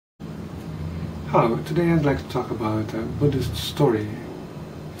Hello, today I'd like to talk about a Buddhist story.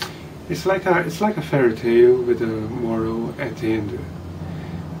 It's like a fairy tale with a moral at the end.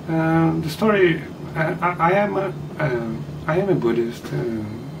 The story. I am a Buddhist.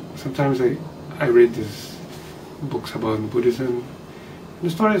 Sometimes I read these books about Buddhism. The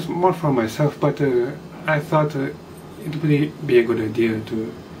story is more for myself, but I thought it would be a good idea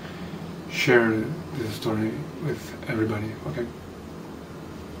to share this story with everybody. Okay.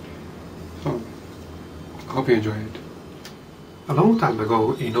 So, hope you enjoy it. A long time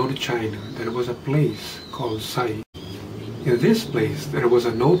ago in old China there was a place called Sai. In this place there was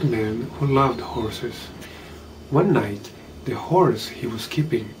an old man who loved horses. One night the horse he was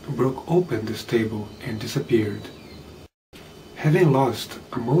keeping broke open the stable and disappeared. Having lost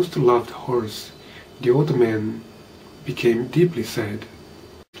a most loved horse, the old man became deeply sad.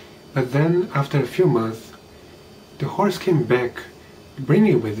 But then, after a few months, the horse came back,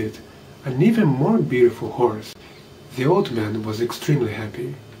 bringing with it an even more beautiful horse. The old man was extremely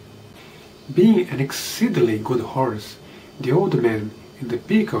happy. Being an exceedingly good horse, the old man, in the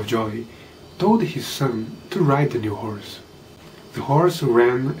peak of joy, told his son to ride the new horse. The horse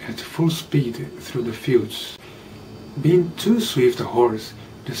ran at full speed through the fields. Being too swift a horse,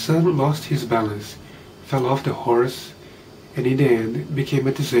 the son lost his balance, fell off the horse, and in the end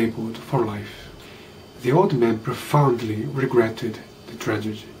became disabled for life. The old man profoundly regretted the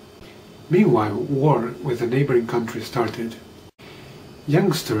tragedy. Meanwhile, war with the neighboring country started.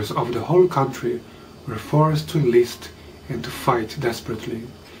 Youngsters of the whole country were forced to enlist and to fight desperately.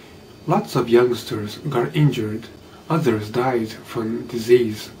 Lots of youngsters got injured, others died from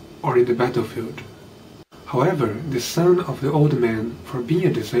disease or in the battlefield. However, the son of the old man, for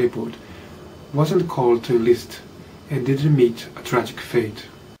being disabled, wasn't called to enlist and didn't meet a tragic fate.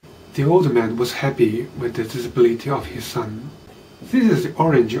 The old man was happy with the disability of his son. This is the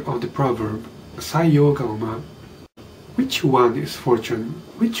origin of the proverb, Sai Yoga Uma. Which one is fortune?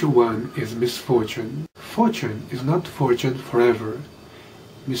 Which one is misfortune? Fortune is not fortune forever.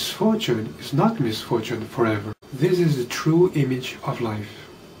 Misfortune is not misfortune forever. This is the true image of life.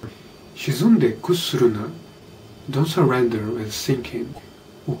 Shizunde kusuruna. Don't surrender when sinking.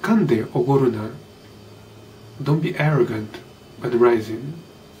 Ukande ogoruna. Don't be arrogant when rising.